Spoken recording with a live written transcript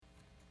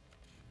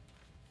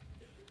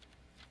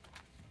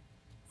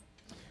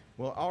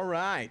Well, all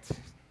right.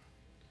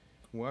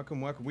 Welcome.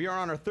 We are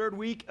on our third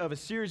week of a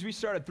series we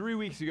started 3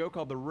 weeks ago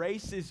called The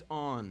Race is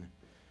On.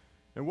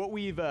 And what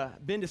we've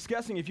been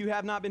discussing, if you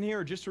have not been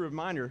here, just a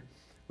reminder,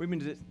 we've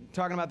been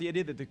talking about the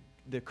idea that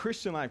the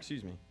Christian life,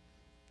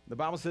 the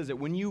Bible says that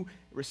when you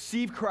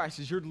receive Christ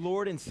as your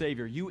Lord and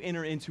Savior, you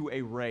enter into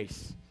a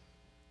race,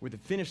 with the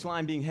finish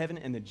line being heaven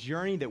and the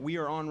journey that we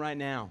are on right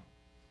now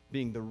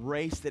being the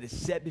race that is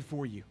set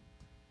before you.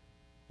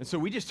 And so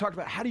we just talked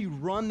about how do you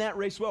run that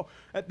race well.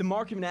 The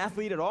mark of an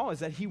athlete at all is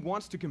that he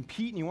wants to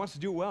compete and he wants to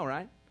do it well,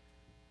 right?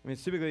 I mean,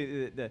 it's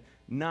typically the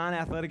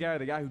non-athletic guy or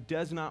the guy who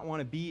does not want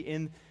to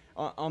be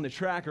on the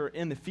track or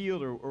in the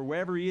field or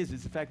wherever he is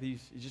the fact that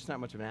he's just not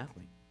much of an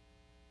athlete.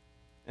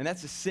 And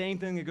that's the same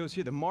thing that goes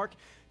here. The mark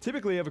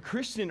typically of a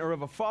Christian or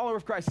of a follower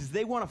of Christ is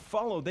they want to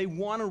follow. They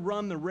want to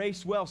run the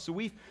race well. So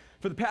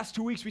for the past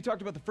 2 weeks, we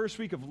talked about the first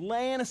week of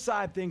laying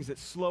aside things that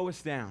slow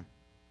us down.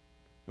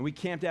 And we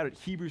camped out at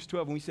Hebrews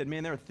 12, and we said,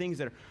 man, there are things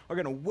that are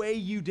going to weigh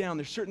you down.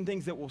 There's certain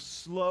things that will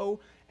slow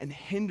and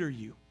hinder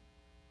you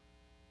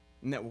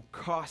and that will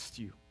cost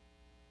you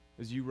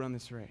as you run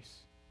this race.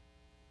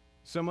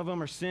 Some of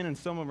them are sin and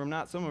some of them are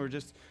not. Some of them are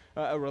just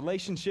a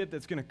relationship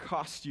that's going to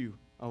cost you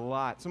a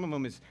lot. Some of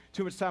them is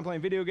too much time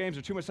playing video games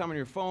or too much time on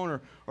your phone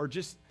or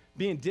just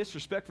being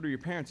disrespectful to your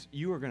parents.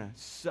 You are going to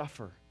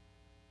suffer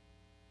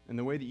in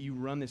the way that you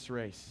run this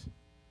race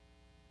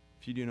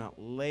if you do not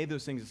lay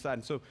those things aside.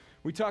 And so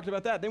we talked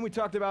about that. Then we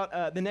talked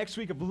about the next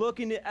week of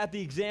looking at the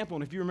example.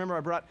 And if you remember, I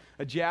brought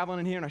a javelin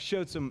in here, and I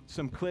showed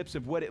some clips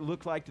of what it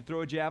looked like to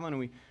throw a javelin.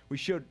 And we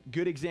showed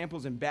good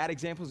examples and bad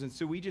examples. And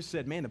so we just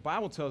said, man, the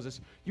Bible tells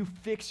us you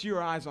fix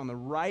your eyes on the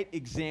right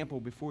example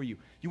before you.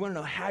 You want to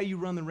know how you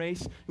run the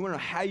race? You want to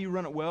know how you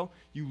run it well?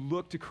 You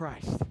look to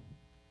Christ,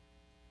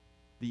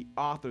 the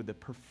author, the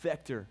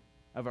perfecter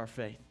of our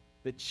faith,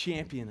 the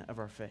champion of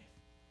our faith.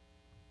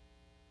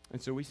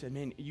 And so we said,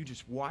 man, you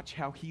just watch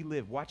how he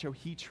lived, watch how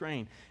he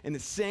trained. In the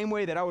same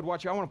way that I would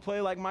watch, I want to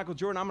play like Michael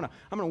Jordan. I'm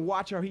gonna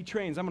watch how he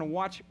trains. I'm gonna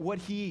watch what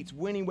he eats,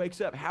 when he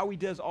wakes up, how he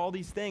does all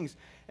these things.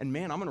 And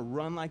man, I'm gonna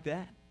run like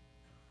that.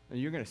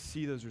 And you're gonna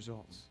see those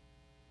results.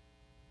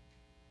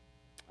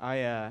 I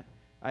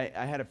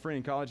had a friend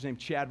in college named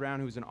Chad Brown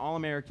who was an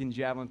All-American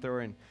javelin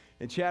thrower,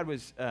 and Chad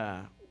was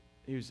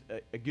he was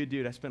a good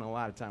dude I spent a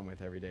lot of time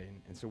with every day.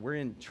 And so we're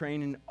in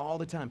training all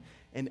the time.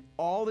 And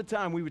all the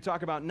time we would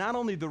talk about not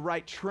only the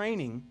right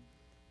training,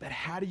 but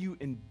how do you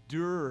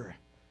endure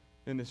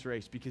in this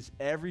race? Because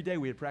every day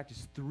we had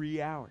practice 3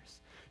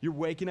 hours. You're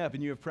waking up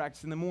and you have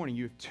practice in the morning.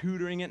 You have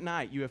tutoring at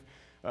night. You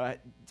have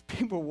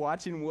people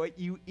watching what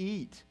you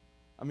eat.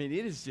 I mean,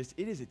 it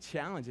is a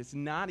challenge. It's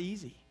not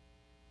easy.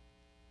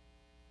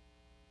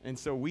 And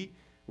so we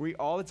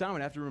all the time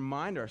would have to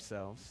remind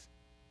ourselves,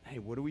 hey,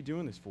 what are we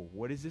doing this for?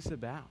 What is this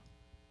about?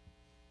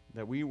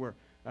 That we were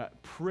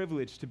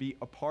privileged to be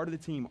a part of the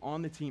team,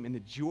 on the team, and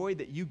the joy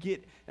that you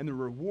get and the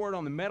reward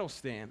on the medal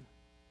stand,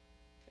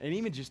 and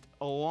even just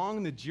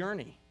along the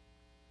journey,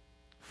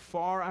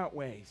 far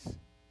outweighs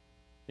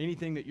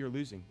anything that you're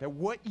losing. That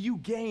what you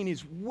gain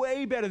is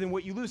way better than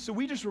what you lose. So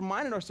we just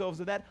reminded ourselves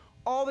of that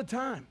all the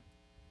time.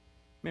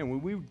 Man,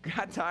 when we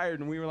got tired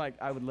and we were like,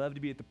 I would love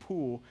to be at the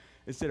pool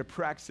instead of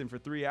practicing for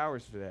 3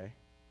 hours today,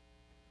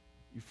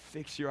 you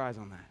fix your eyes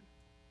on that.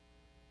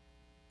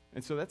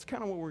 And so that's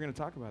kind of what we're going to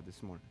talk about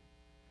this morning.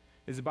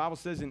 As the Bible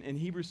says in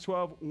Hebrews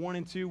 12, 1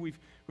 and 2, we've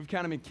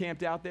kind of been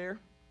camped out there.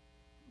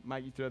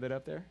 Mike, you throw that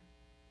up there?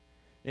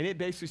 And it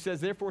basically says,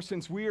 therefore,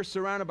 since we are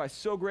surrounded by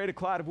so great a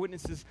cloud of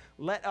witnesses,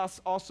 let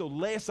us also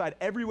lay aside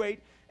every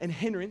weight and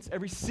hindrance,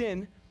 every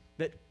sin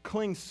that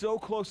clings so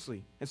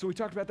closely. And so we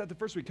talked about that the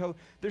first week, how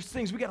there's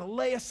things we got to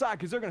lay aside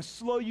because they're going to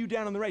slow you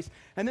down in the race.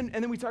 And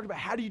then we talked about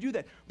how do you do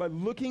that? By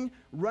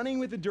running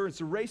with endurance,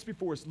 the race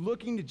before us,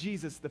 looking to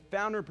Jesus, the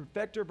founder and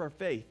perfecter of our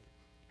faith,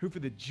 who for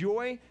the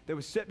joy that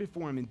was set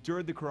before him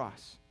endured the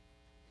cross.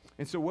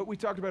 And so what we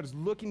talked about is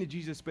looking to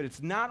Jesus, but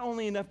it's not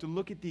only enough to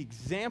look at the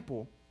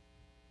example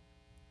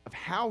of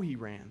how he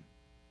ran,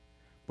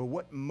 but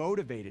what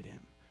motivated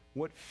him,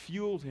 what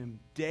fueled him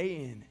day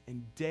in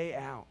and day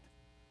out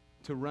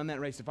to run that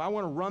race. If I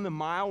want to run the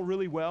mile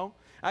really well,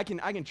 I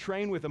can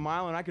train with a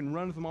mile and I can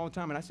run with him all the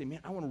time. And I say, man,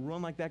 I want to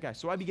run like that guy.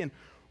 So I begin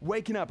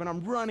waking up and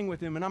I'm running with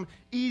him and I'm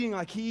eating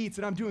like he eats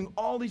and I'm doing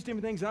all these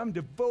different things. And I'm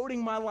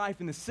devoting my life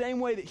in the same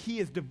way that he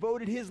has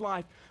devoted his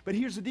life. But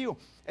here's the deal.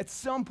 At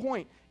some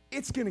point,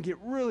 it's going to get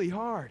really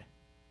hard.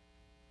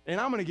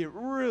 And I'm going to get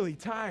really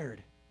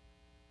tired.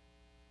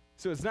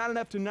 So it's not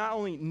enough to not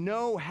only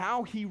know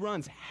how he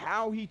runs,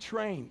 how he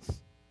trains,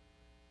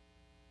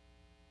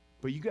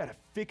 but you got to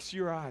fix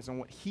your eyes on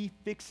what he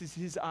fixes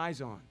his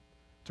eyes on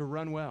to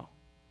run well.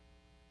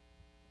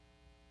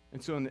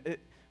 And so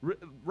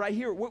right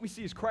here, what we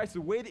see is Christ,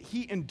 the way that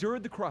he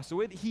endured the cross, the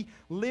way that he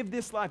lived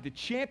this life, the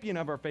champion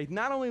of our faith,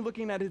 not only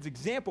looking at his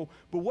example,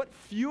 but what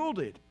fueled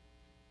it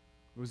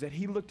was that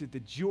he looked at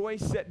the joy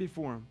set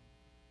before him.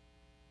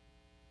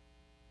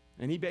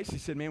 And he basically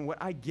said, man, what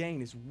I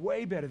gain is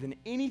way better than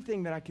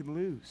anything that I could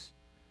lose.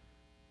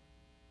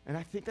 And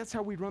I think that's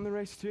how we run the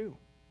race too.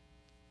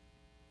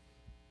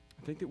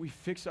 I think that we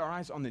fix our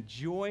eyes on the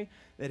joy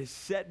that is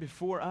set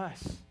before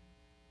us.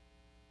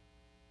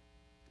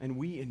 And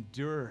we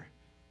endure.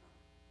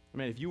 I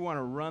mean, if you want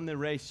to run the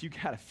race, you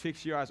got to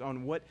fix your eyes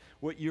on what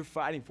you're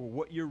fighting for,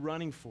 what you're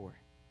running for.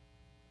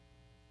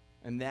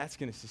 And that's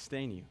going to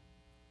sustain you.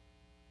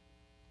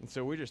 And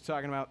so we're just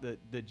talking about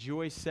the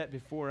joy set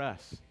before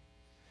us.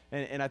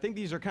 And I think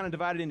these are kind of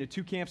divided into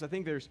two camps. I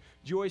think there's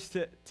joys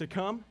to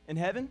come in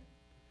heaven,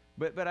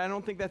 but I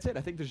don't think that's it.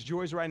 I think there's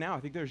joys right now. I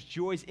think there's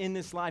joys in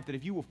this life that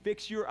if you will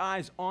fix your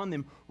eyes on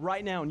them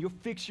right now and you'll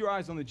fix your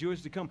eyes on the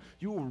joys to come,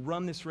 you will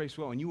run this race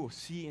well and you will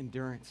see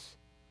endurance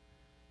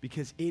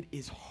because it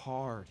is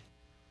hard.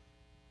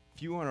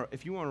 If you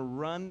want to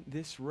run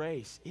this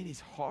race, it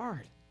is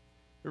hard.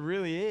 It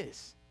really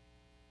is.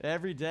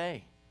 Every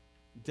day,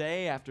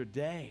 day after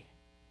day.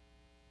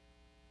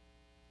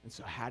 And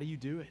so how do you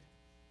do it?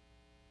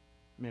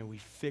 Man, we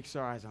fix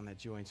our eyes on that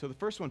joy. And so the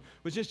first one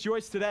was just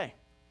joys today.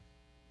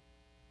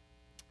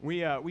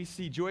 We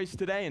see joys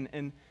today,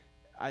 and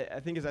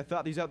I think as I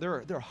thought these out,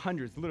 there are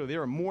hundreds, literally.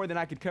 There are more than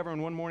I could cover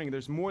in one morning.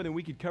 There's more than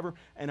we could cover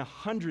in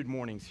 100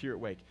 mornings here at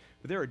Wake.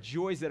 But there are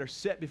joys that are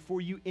set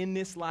before you in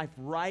this life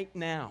right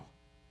now,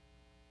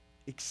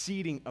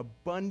 exceeding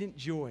abundant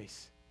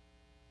joys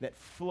that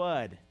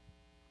flood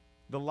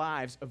the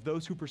lives of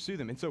those who pursue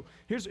them. And so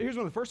here's one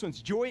of the first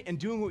ones, joy in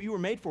doing what you were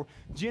made for.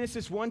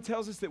 Genesis 1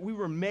 tells us that we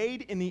were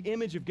made in the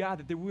image of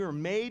God, that we were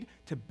made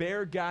to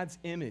bear God's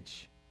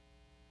image.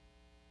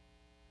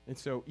 And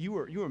so you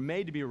were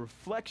made to be a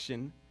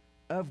reflection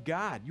of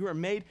God. You are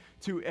made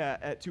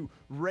to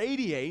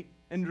radiate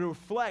and to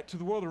reflect to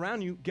the world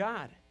around you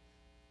God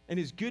and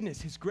His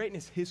goodness, His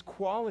greatness, His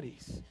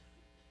qualities.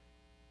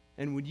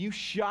 And when you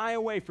shy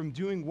away from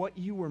doing what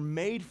you were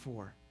made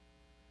for,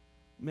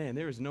 man,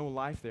 there is no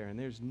life there and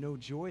there's no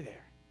joy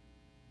there.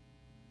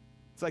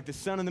 It's like the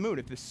sun and the moon.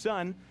 If the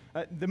sun,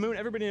 the moon,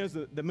 everybody knows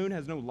the moon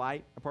has no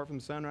light apart from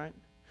the sun, right?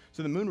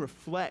 So the moon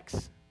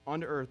reflects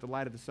onto earth the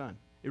light of the sun.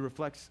 It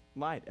reflects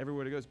light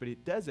everywhere it goes, but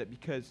it does it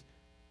because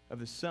of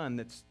the sun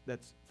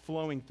that's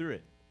flowing through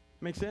it.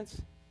 Make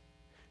sense?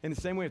 In the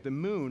same way, if the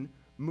moon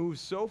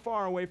moves so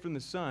far away from the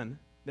sun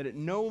that it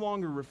no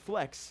longer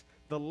reflects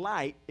the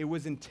light it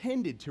was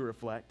intended to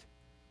reflect,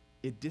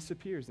 it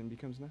disappears and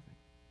becomes nothing.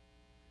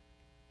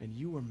 And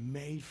you were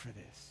made for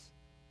this.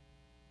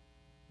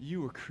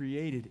 You were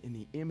created in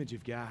the image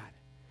of God.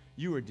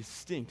 You are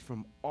distinct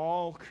from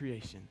all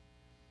creation.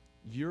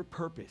 Your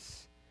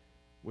purpose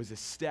was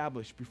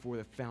established before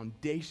the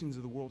foundations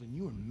of the world, and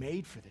you were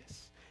made for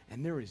this.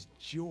 And there is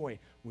joy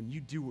when you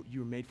do what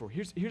you were made for.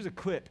 Here's a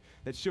clip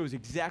that shows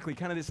exactly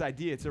kind of this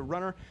idea. It's a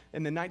runner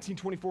in the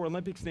 1924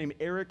 Olympics named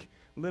Eric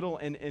Liddell,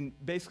 and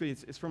basically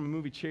it's from a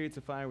movie, Chariots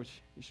of Fire,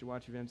 which you should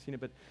watch if you haven't seen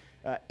it. But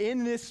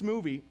in this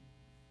movie,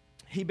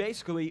 he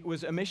basically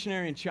was a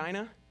missionary in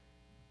China,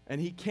 and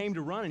he came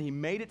to run, and he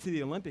made it to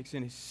the Olympics,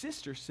 and his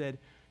sister said,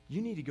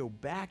 you need to go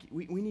back.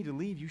 We need to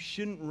leave. You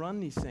shouldn't run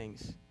these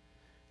things.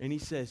 And he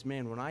says,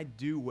 man, when I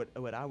do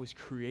what I was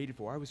created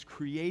for, I was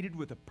created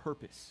with a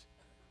purpose.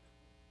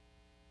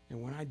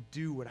 And when I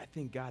do what I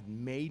think God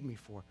made me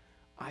for,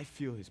 I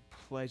feel His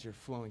pleasure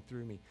flowing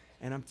through me.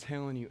 And I'm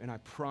telling you, and I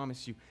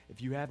promise you,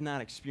 if you have not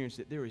experienced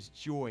it, there is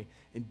joy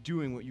in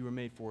doing what you were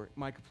made for.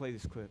 Micah, play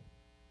this clip.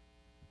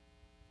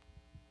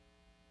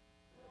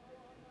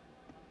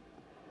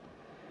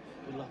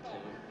 Good luck,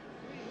 Taylor.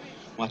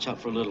 Watch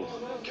out for Little.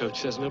 Coach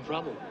says no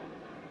problem.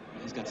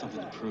 He's got something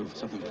to prove,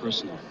 something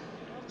personal.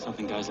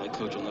 Something guys like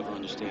Coach will never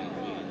understand in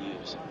a million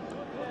years.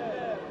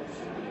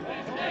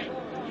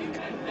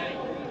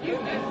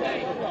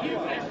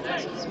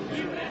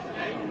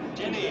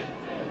 Jenny!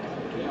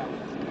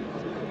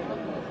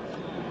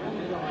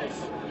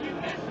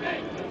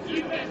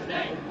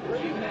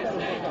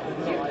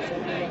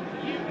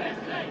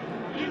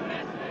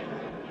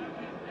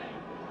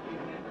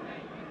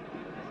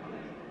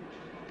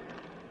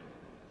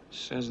 It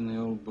says in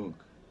the old book,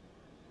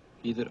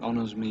 he that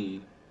honors me,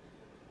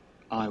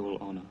 I will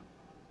honor.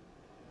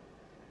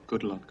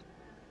 Good luck,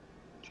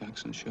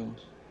 Jackson Shores.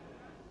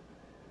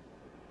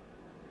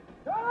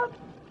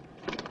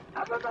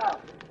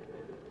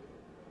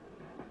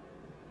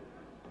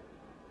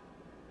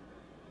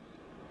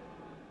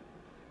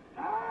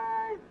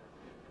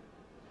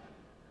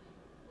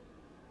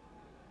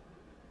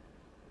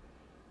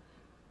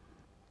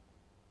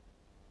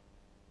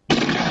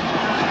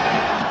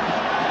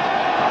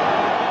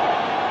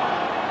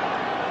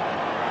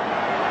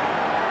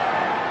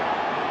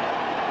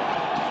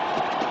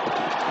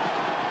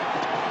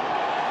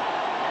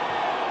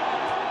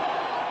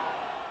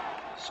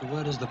 So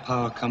where does the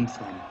power come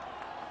from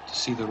to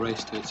see the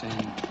race to its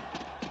end?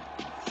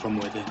 From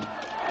within.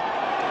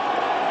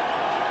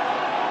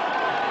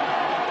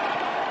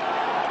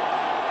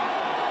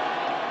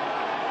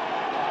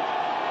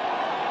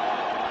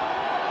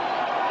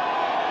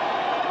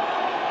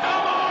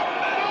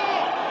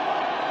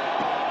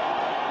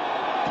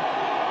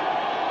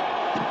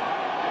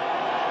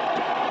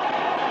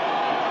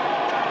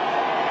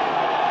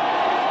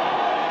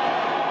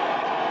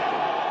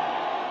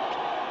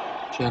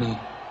 Jenny,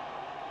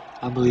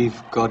 I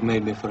believe God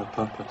made me for a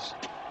purpose.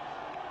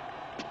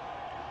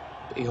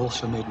 But he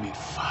also made me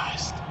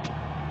fast.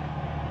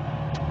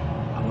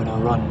 And when I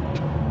run,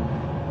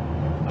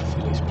 I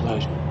feel his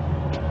pleasure.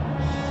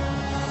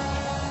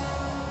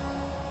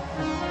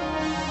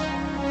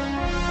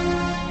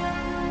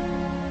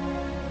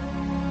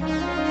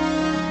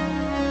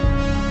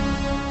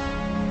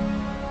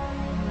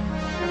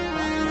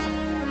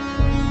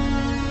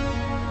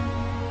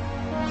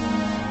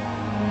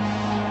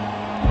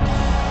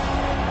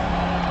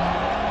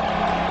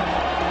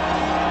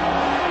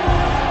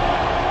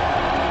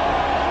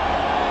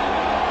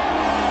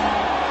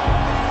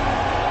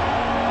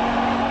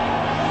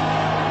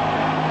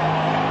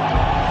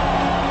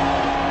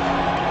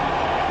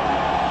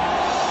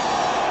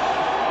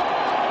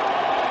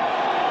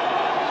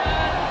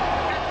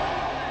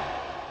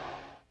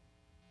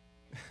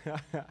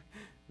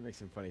 He makes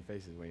some funny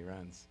faces when he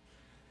runs.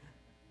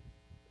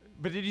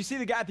 But did you see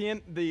the guy at the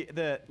end,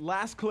 the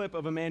last clip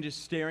of a man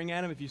just staring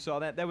at him, if you saw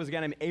that? That was a guy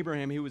named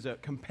Abraham. He was a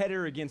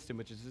competitor against him,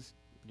 which is just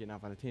getting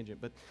off on a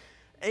tangent. But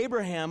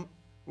Abraham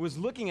was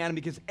looking at him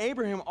because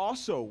Abraham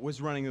also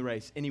was running the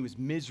race, and he was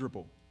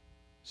miserable.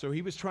 So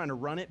he was trying to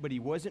run it, but he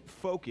wasn't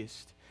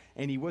focused,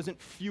 and he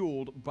wasn't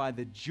fueled by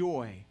the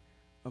joy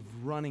of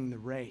running the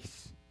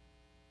race.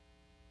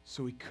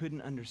 So he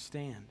couldn't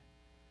understand.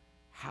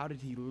 How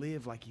did he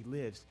live like he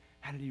lives?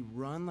 How did he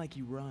run like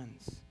he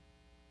runs?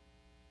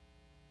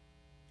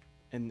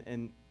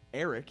 And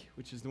Eric,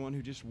 which is the one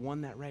who just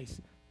won that race,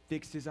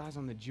 fixed his eyes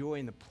on the joy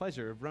and the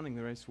pleasure of running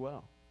the race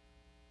well,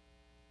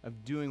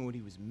 of doing what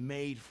he was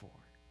made for.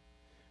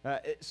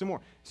 Some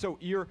more. So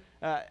you're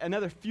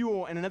another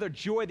fuel and another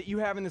joy that you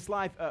have in this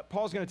life.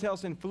 Paul's going to tell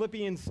us in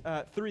Philippians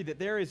 3 that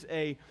there is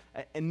an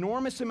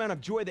enormous amount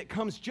of joy that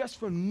comes just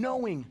from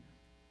knowing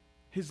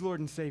his Lord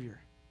and Savior.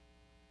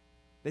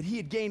 That he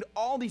had gained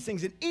all these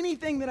things, and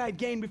anything that I had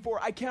gained before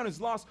I count as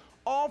loss,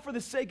 all for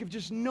the sake of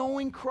just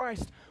knowing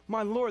Christ,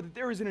 my Lord. That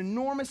there is an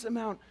enormous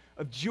amount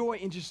of joy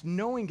in just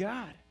knowing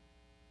God,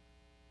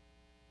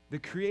 the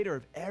creator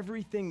of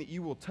everything that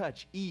you will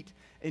touch, eat,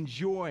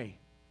 enjoy,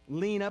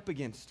 lean up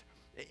against.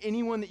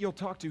 Anyone that you'll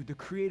talk to, the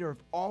creator of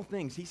all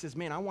things. He says,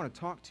 man, I want to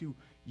talk to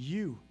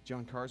you,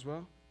 John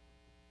Carswell.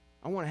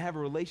 I want to have a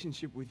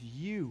relationship with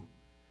you,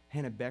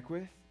 Hannah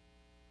Beckwith.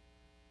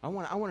 I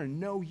want to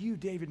know you,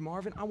 David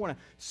Marvin. I want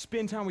to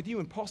spend time with you.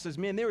 And Paul says,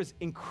 man, there is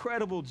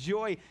incredible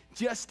joy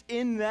just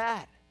in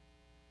that.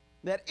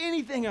 That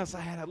anything else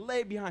I had, I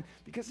lay behind.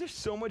 Because there's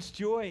so much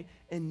joy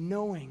in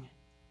knowing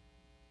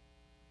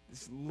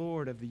this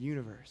Lord of the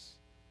universe.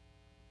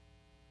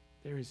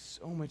 There is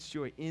so much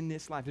joy in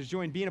this life. There's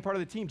joy in being a part of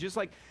the team. Just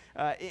like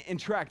in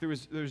track,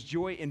 there's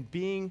joy in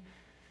being,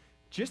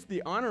 just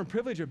the honor and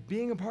privilege of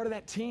being a part of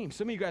that team.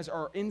 Some of you guys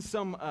are in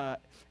some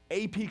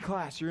AP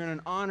class. You're in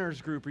an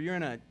honors group, or you're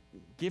in a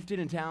gifted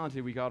and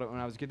talented, we called it when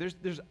I was a kid.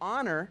 There's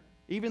honor,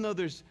 even though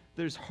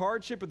there's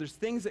hardship, or there's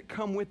things that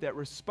come with that,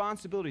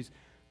 responsibilities.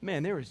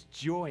 Man, there is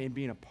joy in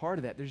being a part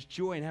of that. There's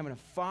joy in having a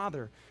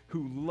father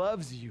who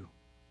loves you,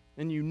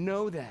 and you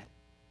know that,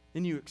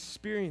 and you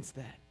experience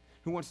that,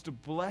 who wants to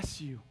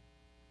bless you.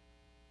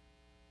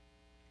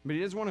 But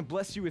he doesn't want to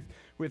bless you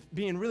with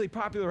being really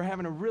popular or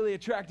having a really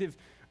attractive,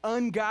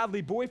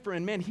 ungodly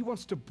boyfriend. Man, he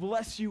wants to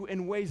bless you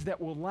in ways that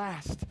will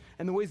last,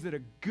 and the ways that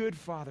a good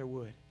father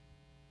would.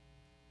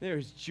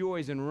 There's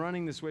joys in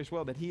running this race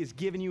well, that he has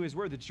given you his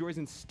word. There's joys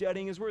in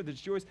studying his word.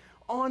 There's joys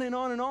on and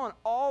on and on,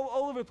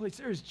 all over the place.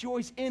 There's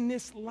joys in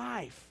this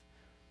life.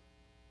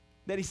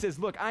 That he says,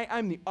 look,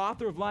 I'm the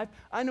author of life.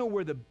 I know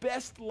where the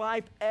best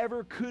life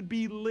ever could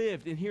be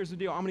lived. And here's the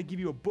deal. I'm going to give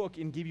you a book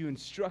and give you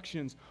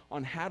instructions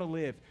on how to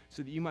live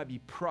so that you might be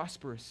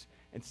prosperous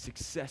and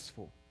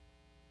successful.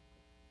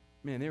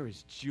 Man, there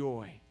is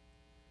joy.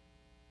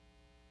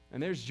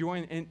 And there's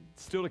joy and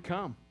still to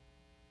come.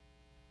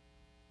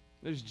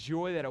 There's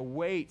joy that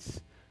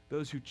awaits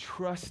those who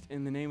trust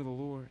in the name of the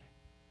Lord.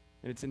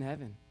 And it's in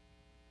heaven.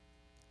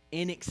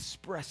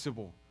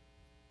 Inexpressible.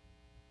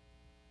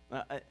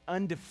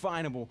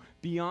 Undefinable.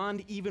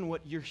 Beyond even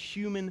what your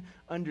human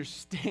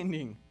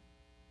understanding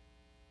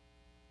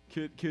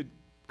could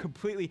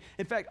completely.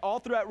 In fact, all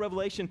throughout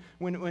Revelation,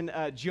 when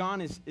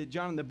John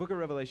in the book of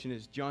Revelation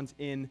John's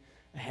in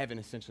heaven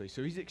essentially.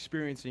 So he's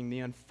experiencing the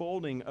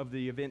unfolding of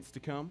the events to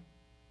come.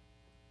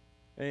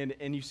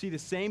 And you see the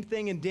same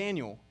thing in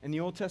Daniel in the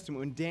Old Testament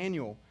when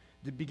Daniel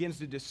begins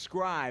to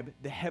describe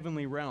the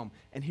heavenly realm.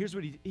 And here's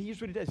what he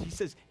does. He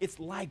says, it's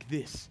like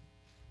this.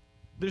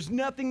 There's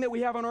nothing that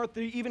we have on earth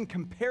to even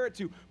compare it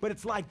to, but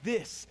it's like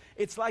this.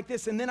 It's like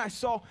this. And then I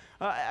saw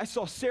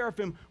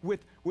seraphim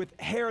with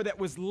hair that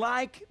was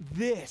like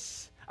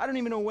this. I don't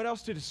even know what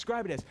else to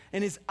describe it as.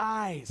 And his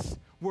eyes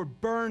were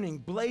burning,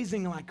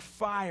 blazing like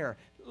fire,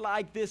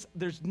 like this.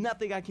 There's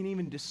nothing I can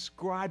even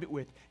describe it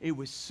with. It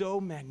was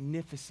so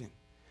magnificent.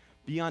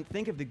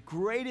 Think of the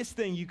greatest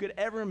thing you could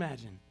ever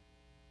imagine.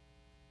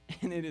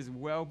 And it is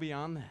well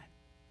beyond that.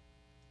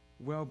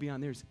 Well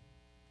beyond. There's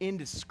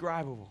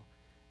indescribable,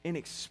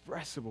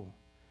 inexpressible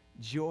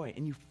joy.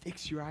 And you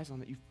fix your eyes on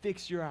that. You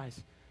fix your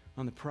eyes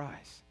on the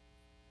prize,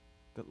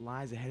 that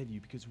lies ahead of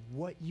you, because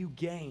what you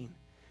gain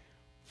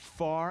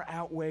far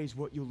outweighs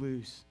what you'll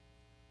lose.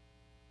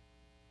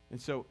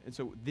 And so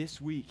this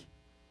week,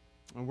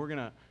 and we're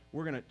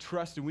gonna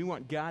trust, and we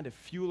want God to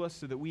fuel us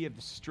so that we have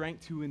the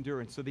strength to endure.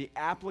 And so the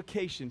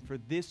application for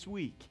this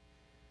week,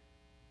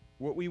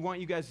 what we want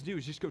you guys to do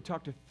is just go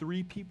talk to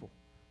 3 people.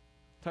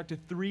 Talk to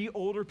 3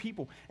 older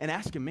people and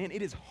ask them, man,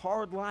 it is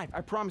hard life. I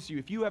promise you,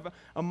 if you have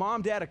a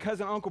mom, dad, a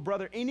cousin, uncle,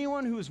 brother,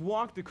 anyone who has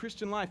walked the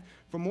Christian life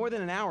for more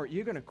than an hour,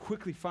 you're going to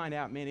quickly find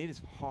out, man, it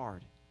is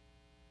hard.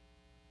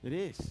 It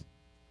is.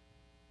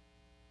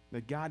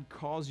 That God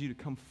calls you to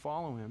come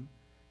follow him,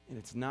 and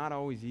it's not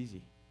always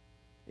easy.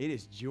 It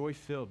is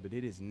joy-filled, but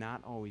it is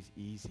not always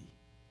easy.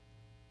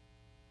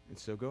 And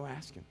so go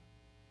ask him,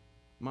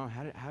 Mom,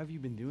 how have you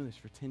been doing this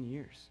for 10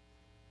 years?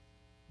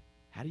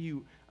 How do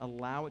you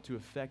allow it to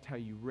affect how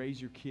you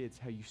raise your kids,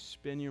 how you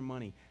spend your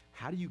money?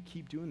 How do you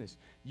keep doing this?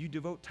 You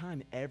devote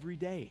time every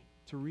day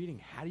to reading.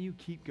 How do you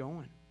keep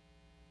going?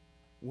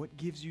 What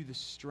gives you the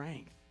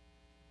strength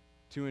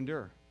to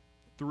endure?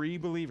 3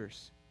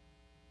 believers.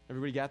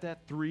 Everybody got that?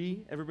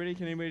 3? Everybody?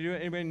 Can anybody do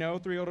it? Anybody know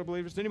 3 older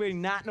believers? Does anybody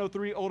not know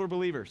 3 older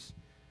believers?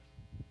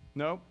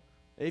 No?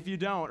 If you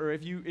don't, or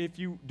if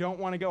you don't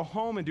want to go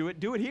home and do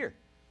it here.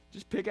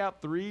 Just pick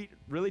out 3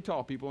 really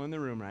tall people in the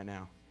room right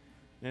now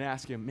and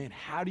ask him, man,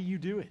 how do you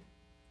do it?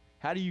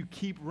 How do you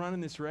keep running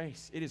this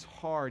race? It is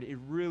hard. It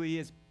really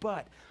is.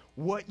 But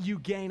what you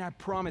gain, I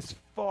promise,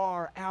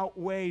 far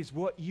outweighs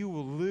what you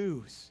will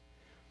lose.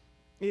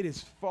 It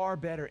is far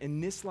better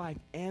in this life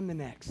and the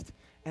next.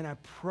 And I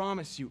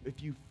promise you,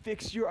 if you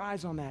fix your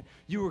eyes on that,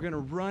 you are going to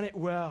run it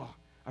well.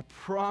 I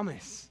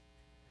promise.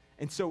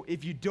 And so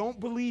if you don't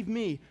believe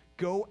me,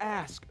 go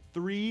ask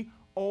 3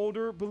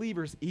 older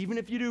believers. Even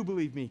if you do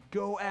believe me,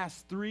 go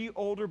ask 3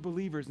 older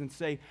believers and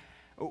say,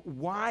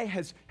 why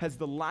has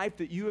the life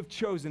that you have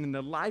chosen and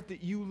the life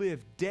that you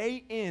live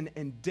day in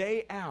and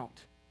day out,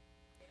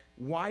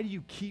 why do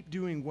you keep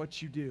doing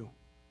what you do?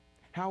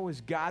 How has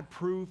God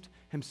proved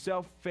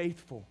himself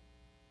faithful?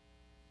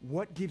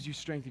 What gives you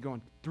strength to go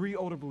on? 3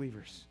 older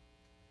believers.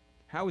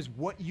 How has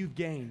what you've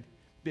gained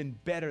been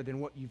better than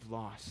what you've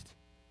lost?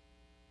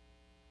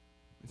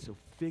 And so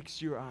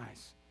fix your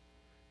eyes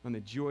on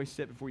the joy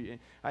set before you.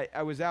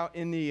 I was out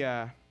in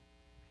the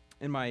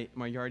in my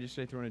yard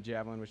yesterday throwing a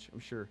javelin, which I'm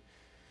sure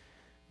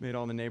made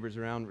all the neighbors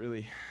around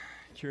really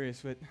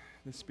curious what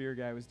the spear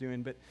guy was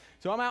doing. But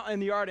so I'm out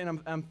in the yard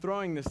and I'm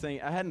throwing this thing.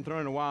 I hadn't thrown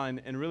it in a while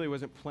and really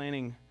wasn't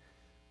planning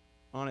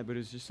on it, but it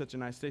was just such a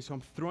nice day. So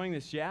I'm throwing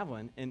this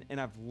javelin and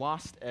I've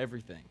lost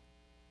everything.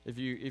 If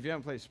you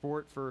haven't played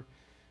sport for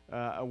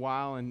a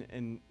while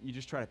and you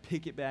just try to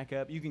pick it back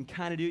up, you can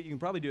kind of do it. You can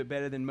probably do it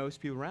better than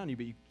most people around you,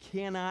 but you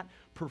cannot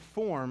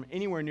perform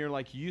anywhere near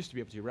like you used to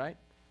be able to, right?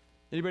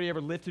 Anybody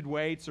ever lifted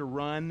weights or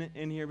run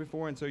in here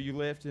before? And so you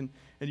lift and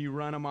you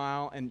run a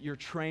mile and you're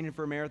training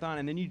for a marathon,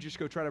 and then you just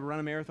go try to run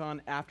a marathon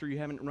after you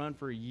haven't run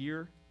for a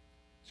year?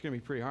 It's going to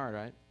be pretty hard,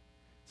 right?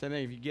 Same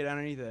thing if you get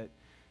underneath a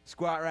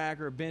squat rack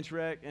or a bench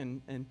rack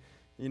and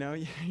you know,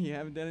 you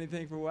haven't done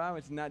anything for a while,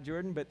 it's not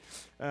Jordan, but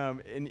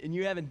and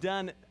you haven't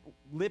done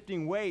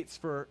lifting weights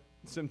for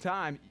some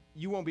time,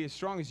 you won't be as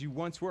strong as you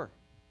once were.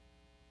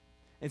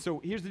 And so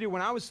here's the deal.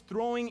 When I was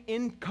throwing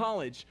in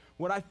college,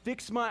 what I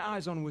fixed my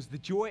eyes on was the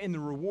joy and the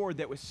reward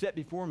that was set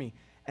before me,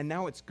 and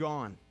now it's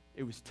gone.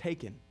 It was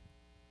taken.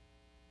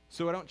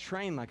 So I don't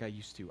train like I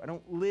used to. I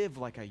don't live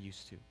like I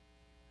used to.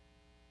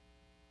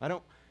 I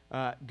don't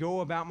go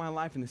about my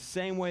life in the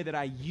same way that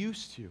I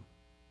used to,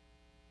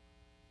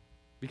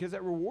 because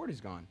that reward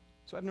is gone.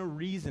 So I have no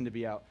reason to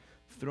be out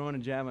throwing a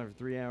javelin for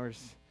 3 hours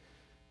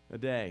a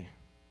day.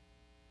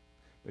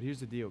 But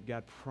here's the deal.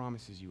 God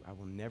promises you, I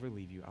will never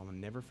leave you. I will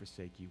never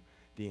forsake you.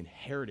 The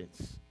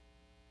inheritance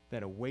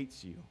that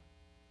awaits you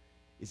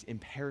is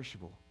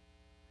imperishable,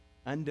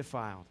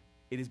 undefiled.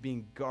 It is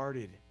being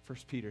guarded, 1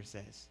 Peter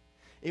says.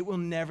 It will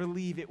never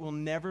leave. It will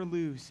never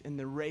lose. And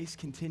the race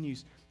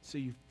continues. So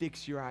you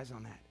fix your eyes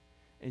on that.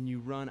 And you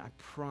run, I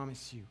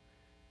promise you,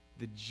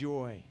 the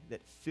joy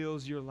that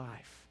fills your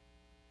life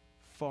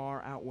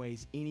far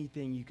outweighs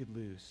anything you could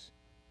lose.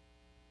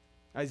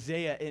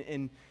 Isaiah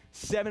in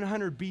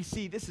 700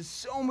 BC, this is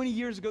so many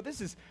years ago.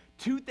 This is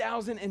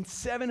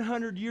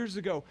 2,700 years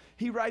ago.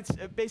 He writes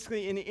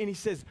basically, and he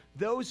says,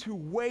 those who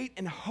wait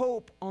and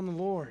hope on the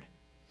Lord.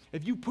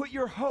 If you put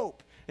your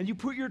hope and you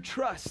put your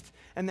trust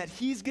and that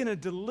he's going to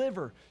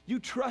deliver, you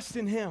trust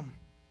in him.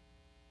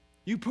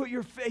 You put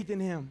your faith in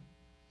him.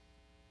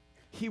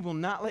 He will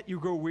not let you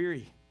grow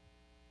weary.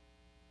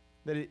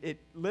 That it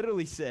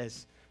literally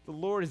says, the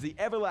Lord is the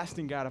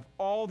everlasting God of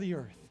all the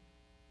earth.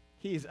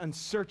 He is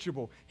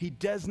unsearchable. He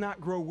does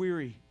not grow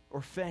weary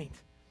or faint.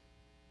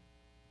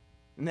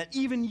 And that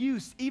even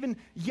youth, even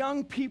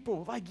young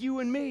people like you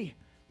and me,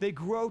 they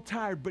grow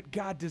tired, but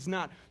God does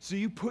not. So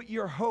you put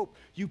your hope,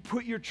 you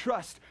put your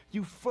trust,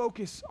 you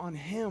focus on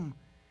him,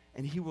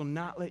 and he will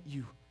not let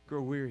you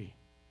grow weary.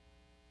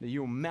 That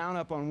you will mount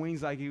up on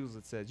wings like eagles,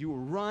 it says. You will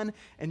run,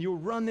 and you'll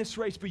run this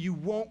race, but you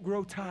won't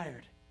grow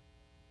tired.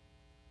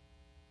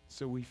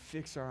 So we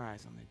fix our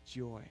eyes on the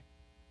joy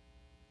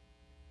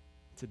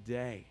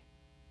today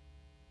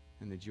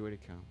and the joy to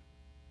come.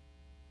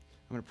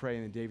 I'm going to pray,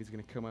 and then David's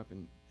going to come up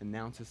and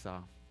announce us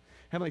off.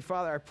 Heavenly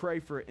Father, I pray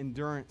for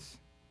endurance.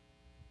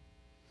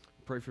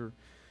 I pray for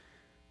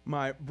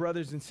my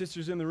brothers and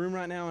sisters in the room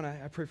right now, and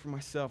I pray for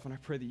myself, and I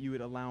pray that you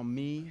would allow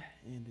me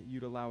and that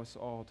you'd allow us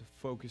all to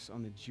focus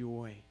on the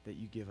joy that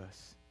you give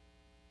us.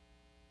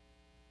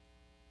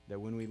 That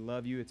when we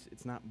love you,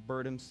 it's not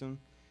burdensome,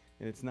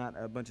 and it's not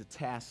a bunch of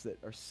tasks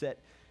that are set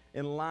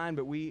in line,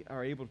 but we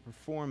are able to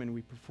perform, and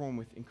we perform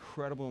with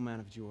incredible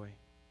amount of joy.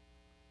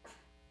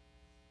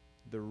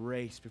 The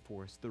race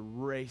before us, the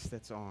race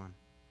that's on.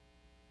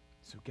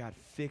 So God,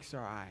 fix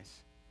our eyes,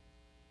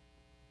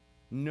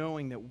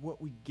 knowing that what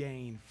we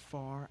gain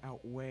far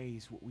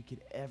outweighs what we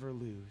could ever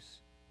lose.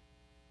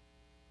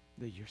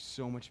 That you're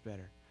so much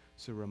better.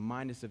 So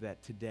remind us of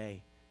that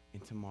today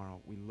and tomorrow.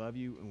 We love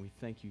you and we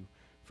thank you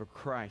for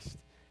Christ.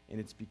 And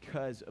it's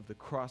because of the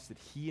cross that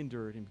he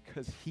endured and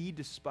because he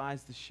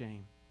despised the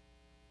shame.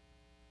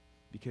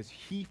 Because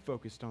he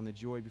focused on the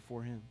joy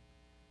before him.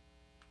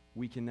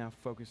 We can now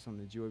focus on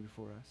the joy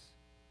before us.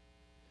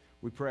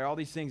 We pray all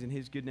these things in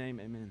his good name.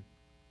 Amen.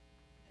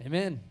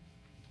 Amen.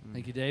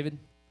 Thank you, David.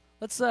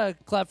 Let's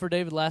clap for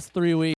David last 3 weeks.